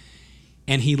God,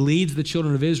 and he leads the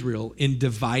children of Israel in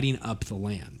dividing up the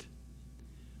land.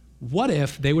 What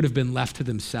if they would have been left to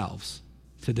themselves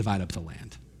to divide up the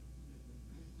land?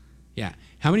 Yeah.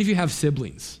 How many of you have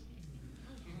siblings?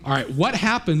 All right. What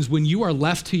happens when you are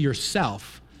left to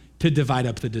yourself to divide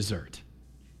up the dessert?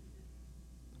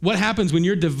 What happens when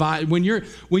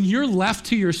you're left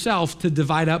to yourself to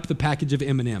divide up the package of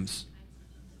M&Ms?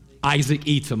 Isaac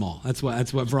eats them all. That's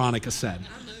what Veronica said.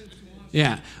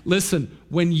 Yeah. Listen,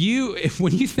 when you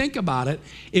think about it,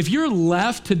 if you're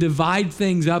left to divide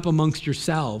things up amongst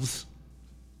yourselves,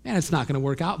 man, it's not going to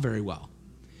work out very well.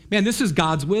 Man, this is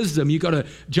God's wisdom. You go to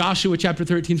Joshua chapter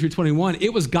 13 through 21.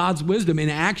 It was God's wisdom in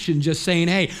action just saying,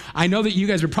 hey, I know that you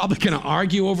guys are probably going to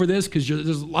argue over this because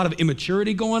there's a lot of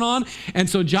immaturity going on. And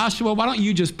so Joshua, why don't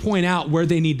you just point out where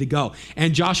they need to go?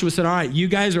 And Joshua said, all right, you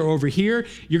guys are over here.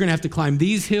 You're going to have to climb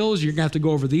these hills. You're going to have to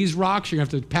go over these rocks. You're going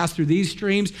to have to pass through these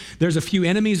streams. There's a few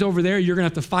enemies over there. You're going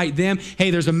to have to fight them. Hey,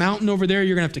 there's a mountain over there.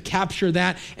 You're going to have to capture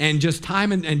that. And just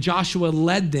and Joshua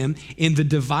led them in the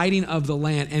dividing of the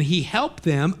land. And he helped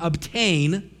them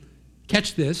obtain,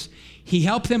 catch this, he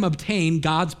helped them obtain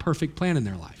God's perfect plan in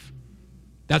their life.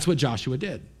 That's what Joshua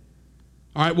did.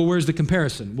 All right, well, where's the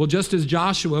comparison? Well, just as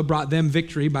Joshua brought them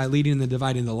victory by leading in the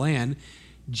dividing of the land,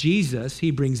 Jesus, he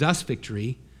brings us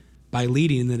victory by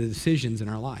leading in the decisions in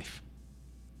our life.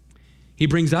 He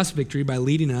brings us victory by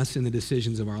leading us in the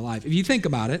decisions of our life. If you think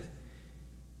about it,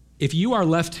 if you are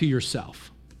left to yourself,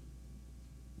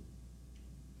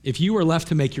 if you were left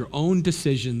to make your own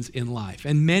decisions in life,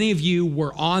 and many of you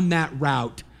were on that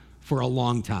route for a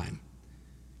long time,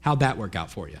 how'd that work out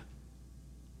for you?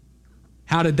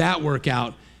 How did that work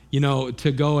out,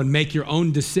 to go and make your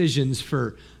own decisions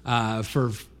for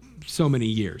so many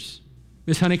years?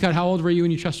 Miss Honeycutt, how old were you when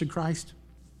you trusted Christ?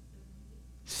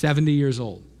 70 years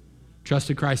old.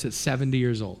 Trusted Christ at 70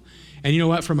 years old. And you know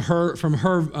what? From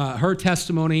her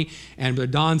testimony and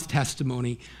Brother Don's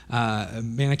testimony,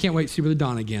 man, I can't wait to see Brother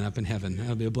Don again up in heaven.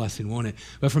 That'll be a blessing, won't it?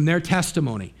 But from their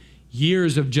testimony,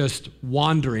 years of just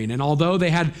wandering, and although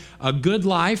they had a good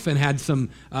life and had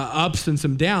some ups and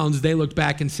some downs, they looked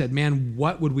back and said, man,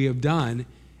 what would we have done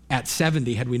at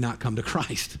 70 had we not come to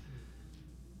Christ?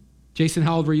 Jason,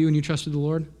 how old were you when you trusted the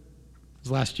Lord? It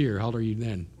was last year. How old are you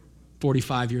then?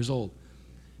 45 years old.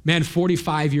 Man,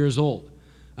 45 years old.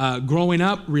 Growing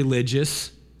up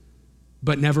religious,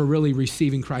 but never really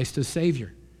receiving Christ as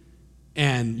Savior.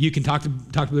 And you can talk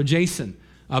to Jason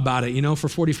about it. For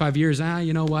 45 years,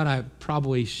 you know what? I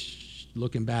probably,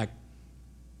 looking back,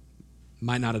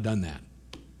 might not have done that.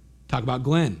 Talk about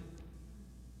Glenn.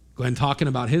 Glenn talking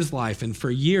about his life. And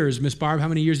for years, Miss Barb, how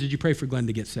many years did you pray for Glenn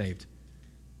to get saved?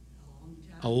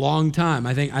 A long time.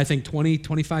 I think 20,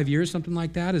 25 years, something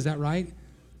like that. Is that right?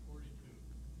 42.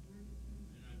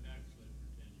 And I backslid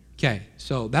for 10 years. Okay,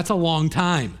 so that's a long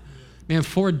time. Man,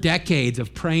 4 decades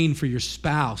of praying for your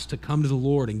spouse to come to the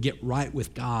Lord and get right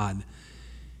with God,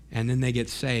 and then they get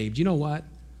saved. You know what?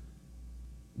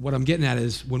 What I'm getting at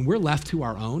is when we're left to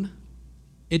our own,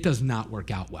 it does not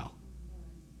work out well.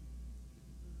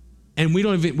 And we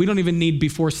don't even need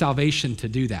before salvation to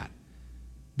do that.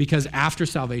 Because after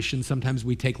salvation, sometimes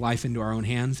we take life into our own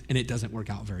hands and it doesn't work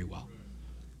out very well.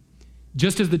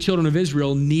 Just as the children of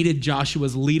Israel needed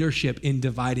Joshua's leadership in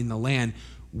dividing the land,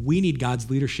 we need God's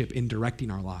leadership in directing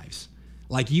our lives.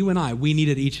 Like you and I, we need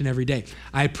it each and every day.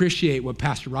 I appreciate what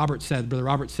Pastor Robert said, Brother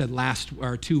Robert said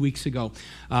 2 weeks ago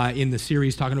in the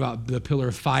series talking about the pillar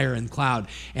of fire and cloud.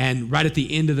 And right at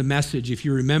the end of the message, if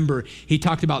you remember, he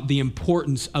talked about the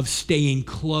importance of staying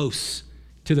close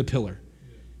to the pillar.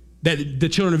 That the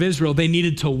children of Israel, they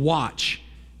needed to watch.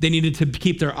 They needed to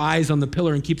keep their eyes on the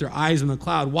pillar and keep their eyes on the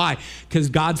cloud. Why? Because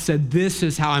God said, this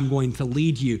is how I'm going to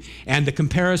lead you. And the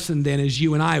comparison then is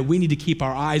you and I, we need to keep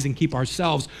our eyes and keep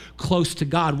ourselves close to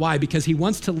God. Why? Because he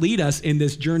wants to lead us in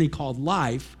this journey called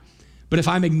life. But if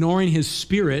I'm ignoring his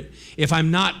spirit, if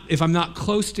I'm not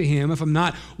close to him, if I'm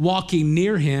not walking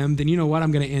near him, then you know what?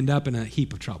 I'm going to end up in a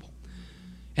heap of trouble.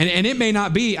 And it may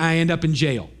not be I end up in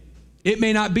jail. It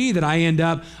may not be that I end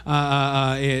up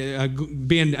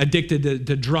being addicted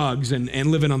to drugs and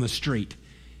living on the street.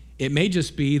 It may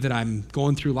just be that I'm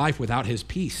going through life without his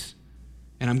peace,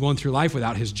 and I'm going through life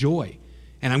without his joy,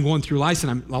 and I'm going through life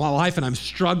and I'm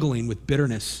struggling with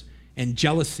bitterness and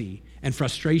jealousy and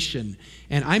frustration.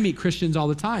 And I meet Christians all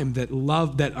the time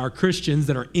that are Christians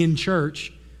that are in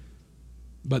church,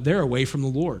 but they're away from the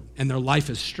Lord, and their life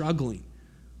is struggling.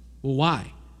 Well,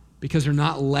 why? Because they're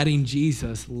not letting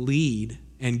Jesus lead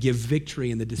and give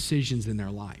victory in the decisions in their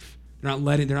life. They're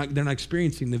not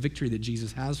experiencing the victory that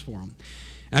Jesus has for them.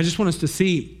 And I just want us to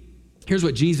see, here's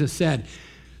what Jesus said.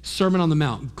 Sermon on the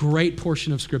Mount, great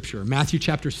portion of Scripture. Matthew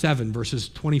chapter 7, verses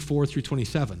 24 through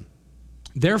 27.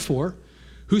 Therefore,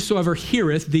 whosoever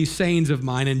heareth these sayings of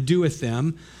mine and doeth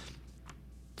them,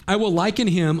 I will liken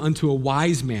him unto a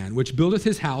wise man, which buildeth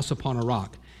his house upon a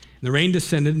rock. And the rain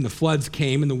descended, and the floods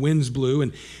came, and the winds blew,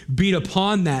 and beat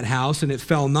upon that house, and it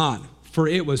fell not, for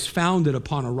it was founded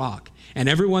upon a rock. And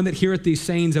everyone that heareth these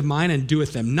sayings of mine and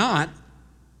doeth them not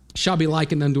shall be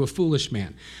likened unto a foolish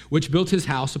man, which built his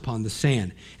house upon the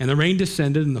sand. And the rain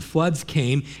descended, and the floods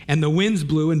came, and the winds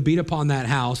blew and beat upon that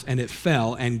house, and it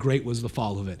fell, and great was the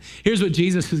fall of it. Here's what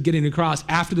Jesus is getting across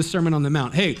after the Sermon on the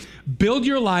Mount. Hey, build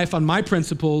your life on my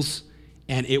principles,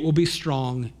 and it will be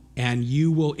strong, and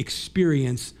you will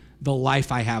experience the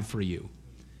life I have for you.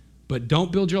 But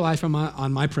don't build your life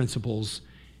on my principles,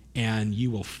 and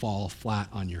you will fall flat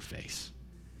on your face.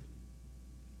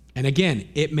 And again,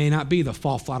 it may not be the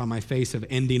fall flat on my face of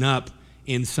ending up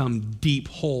in some deep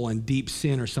hole and deep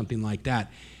sin or something like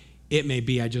that. It may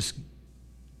be I just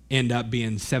end up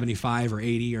being 75 or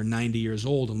 80 or 90 years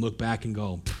old and look back and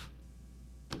go,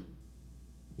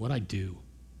 what'd I do?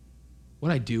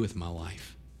 What'd I do with my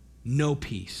life? No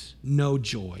peace, no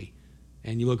joy.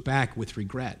 And you look back with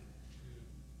regret.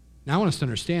 Now I want us to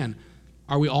understand,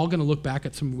 are we all going to look back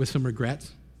with some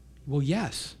regrets? Well,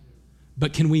 yes.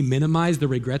 But can we minimize the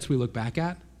regrets we look back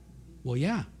at? Well,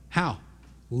 yeah. How?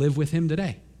 Live with him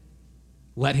today.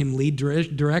 Let him lead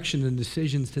direction and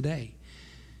decisions today.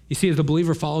 You see, as the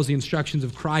believer follows the instructions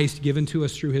of Christ given to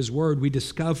us through his word, we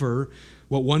discover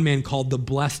what one man called the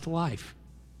blessed life.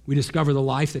 We discover the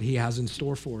life that he has in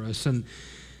store for us. And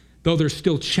though there's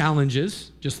still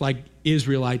challenges, just like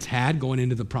Israelites had going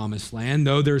into the promised land,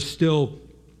 though there's still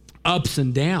ups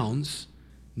and downs,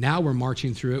 now we're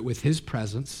marching through it with his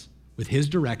presence, with his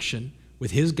direction,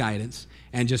 with his guidance.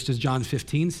 And just as John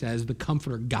 15 says, the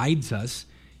Comforter guides us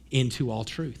into all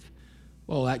truth.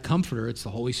 Well, that Comforter, it's the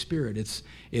Holy Spirit.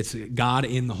 It's God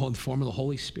in the form of the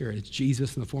Holy Spirit. It's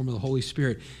Jesus in the form of the Holy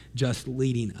Spirit just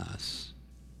leading us.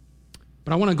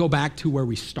 But I want to go back to where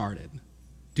we started.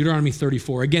 Deuteronomy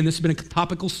 34. Again, this has been a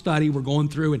topical study. We're going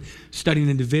through and studying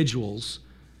individuals,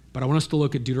 but I want us to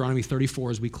look at Deuteronomy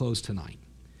 34 as we close tonight.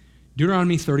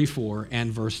 Deuteronomy 34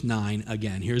 and verse 9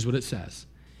 again. Here's what it says.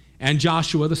 And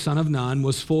Joshua, the son of Nun,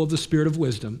 was full of the spirit of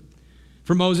wisdom,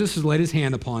 for Moses has laid his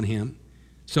hand upon him.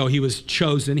 So he was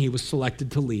chosen, he was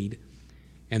selected to lead.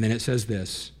 And then it says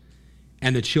this,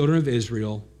 and the children of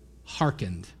Israel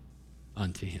hearkened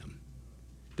unto him.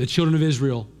 The children of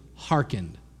Israel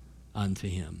hearkened unto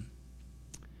him.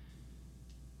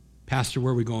 Pastor,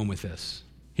 where are we going with this?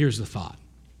 Here's the thought.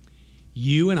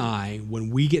 You and I, when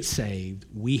we get saved,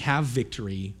 we have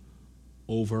victory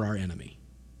over our enemy.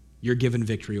 You're given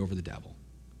victory over the devil.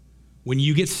 When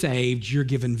you get saved, you're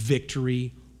given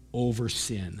victory over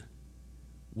sin.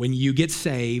 When you get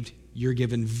saved, you're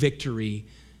given victory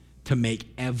to make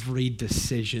every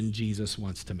decision Jesus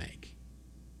wants to make.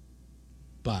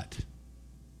 But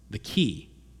the key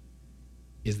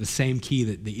is the same key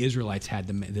that the Israelites had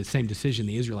to make, the same decision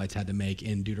the Israelites had to make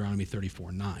in Deuteronomy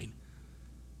 34:9.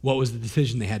 What was the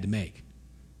decision they had to make?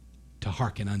 To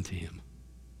hearken unto him.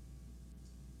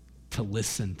 To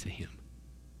listen to him.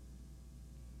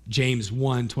 James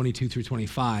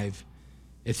 1:22-25,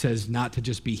 it says not to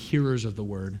just be hearers of the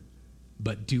word,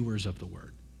 but doers of the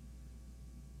word.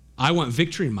 I want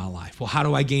victory in my life. Well, how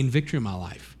do I gain victory in my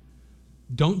life?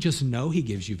 Don't just know he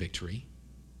gives you victory.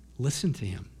 Listen to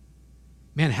him.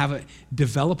 Man,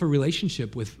 develop a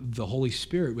relationship with the Holy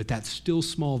Spirit, with that still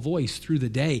small voice through the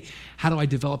day. How do I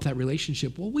develop that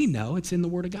relationship? Well, we know it's in the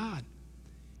Word of God.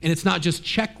 And it's not just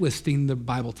checklisting the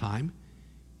Bible time.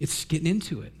 It's getting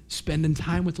into it, spending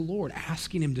time with the Lord,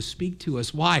 asking him to speak to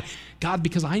us. Why? God,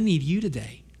 because I need you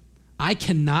today. I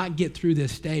cannot get through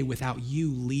this day without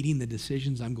you leading the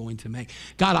decisions I'm going to make.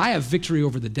 God, I have victory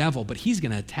over the devil, but he's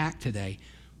going to attack today.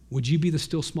 Would you be the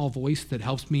still small voice that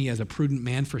helps me as a prudent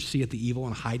man foresee at the evil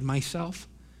and hide myself?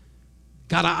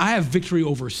 God, I have victory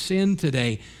over sin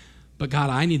today, but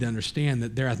God, I need to understand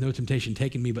that there hath no temptation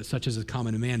taken me but such as is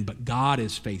common to man, but God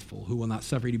is faithful, who will not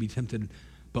suffer you to be tempted,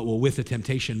 but will with the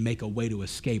temptation make a way to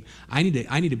escape. I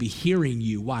need to be hearing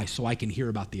you. Why? So I can hear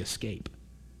about the escape.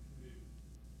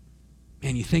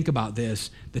 Man, you think about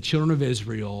this, the children of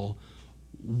Israel,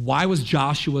 why was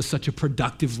Joshua such a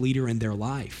productive leader in their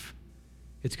life?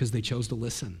 It's because they chose to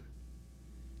listen.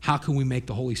 How can we make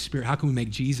the Holy Spirit, how can we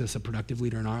make Jesus a productive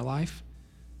leader in our life?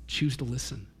 Choose to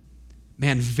listen.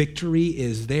 Man, victory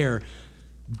is there.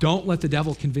 Don't let the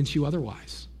devil convince you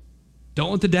otherwise. Don't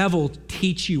let the devil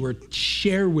teach you or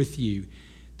share with you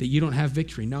that you don't have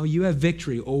victory. No, you have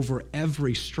victory over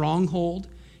every stronghold.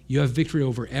 You have victory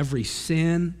over every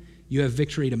sin. You have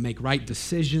victory to make right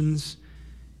decisions.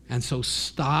 And so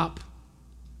stop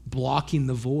blocking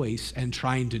the voice and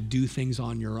trying to do things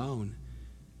on your own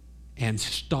and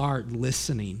start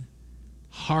listening.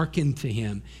 Hearken to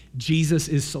him. Jesus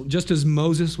is, just as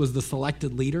Moses was the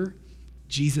selected leader,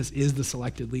 Jesus is the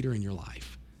selected leader in your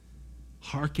life.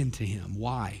 Hearken to him.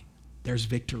 Why? There's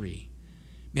victory.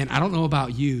 Man, I don't know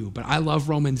about you, but I love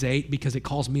Romans 8 because it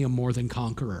calls me a more than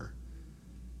conqueror.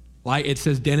 Like it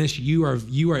says, Dennis, you have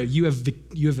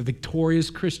a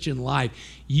victorious Christian life.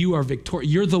 You're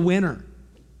the winner.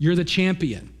 You're the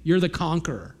champion. You're the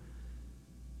conqueror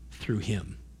through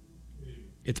him.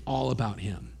 It's all about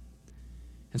him.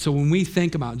 And so when we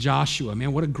think about Joshua,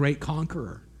 man, what a great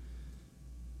conqueror.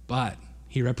 But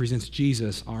he represents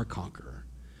Jesus, our conqueror.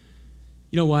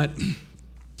 You know what? You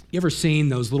ever seen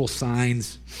those little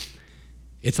signs?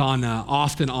 It's on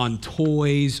often on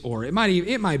toys, or it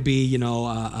might be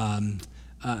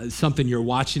something you're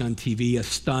watching on TV, a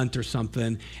stunt or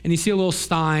something, and you see a little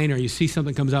sign or you see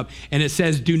something comes up, and it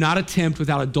says, "Do not attempt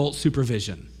without adult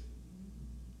supervision."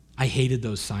 I hated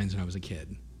those signs when I was a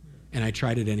kid, and I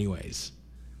tried it anyways.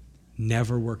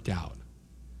 Never worked out.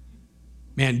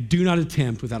 Man, do not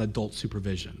attempt without adult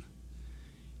supervision.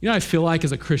 You know what I feel like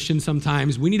as a Christian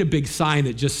sometimes? We need a big sign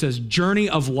that just says, "Journey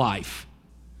of life.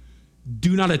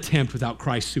 Do not attempt without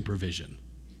Christ's supervision."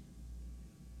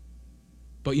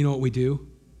 But you know what we do?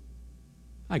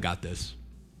 I got this.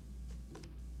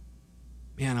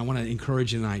 Man, I want to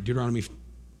encourage you tonight. Deuteronomy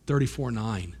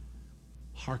 34:9.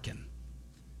 Hearken.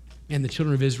 Man, the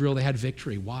children of Israel, they had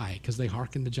victory. Why? Because they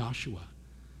hearkened to Joshua.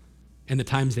 And the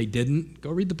times they didn't, go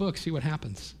read the book, see what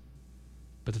happens.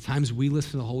 But the times we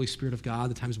listen to the Holy Spirit of God,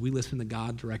 the times we listen to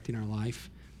God directing our life,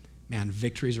 man,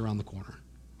 victory's around the corner.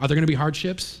 Are there going to be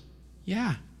hardships?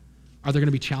 Yeah. Are there going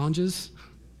to be challenges?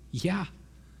 Yeah.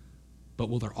 But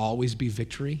will there always be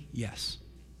victory? Yes.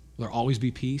 Will there always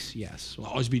be peace? Yes. Will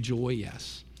there always be joy?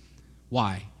 Yes.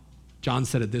 Why? John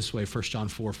said it this way, 1 John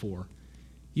 4:4.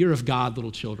 You're of God,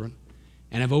 little children,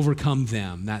 and have overcome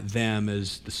them. That them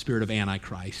is the spirit of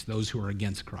Antichrist, those who are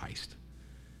against Christ.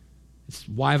 It's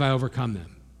why have I overcome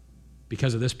them?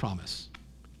 Because of this promise.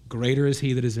 Greater is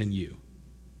he that is in you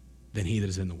than he that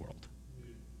is in the world.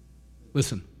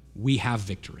 Listen, we have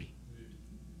victory.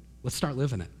 Let's start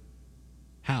living it.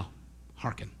 How?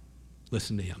 Hearken.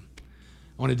 Listen to him.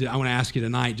 I want to ask you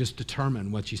tonight, just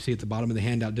determine what you see at the bottom of the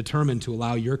handout. Determine to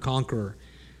allow your conqueror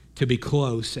to be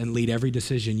close and lead every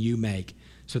decision you make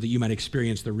so that you might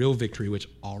experience the real victory which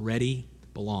already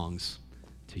belongs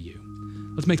to you.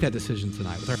 Let's make that decision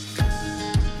tonight.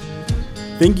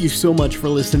 Thank you so much for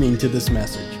listening to this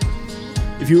message.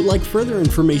 If you would like further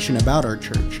information about our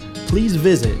church, please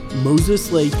visit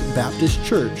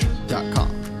moseslakebaptistchurch.com.